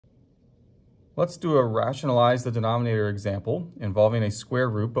Let's do a rationalize the denominator example involving a square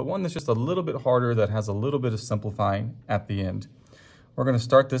root, but one that's just a little bit harder that has a little bit of simplifying at the end. We're going to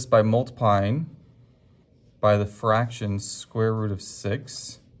start this by multiplying by the fraction square root of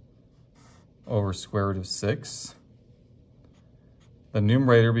 6 over square root of 6. The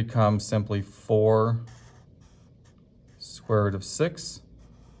numerator becomes simply 4 square root of 6.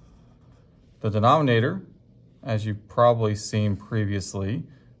 The denominator, as you've probably seen previously,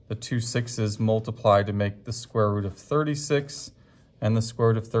 the two 6's multiply to make the square root of 36, and the square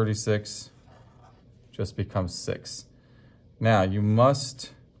root of 36 just becomes 6. Now, you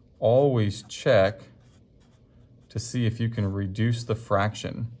must always check to see if you can reduce the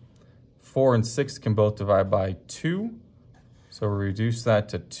fraction. 4 and 6 can both divide by 2, so we reduce that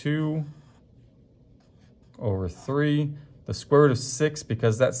to 2 over 3. The square root of 6,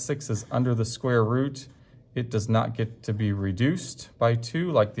 because that 6 is under the square root, it does not get to be reduced by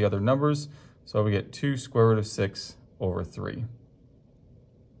 2 like the other numbers, so we get 2 square root of 6 over 3.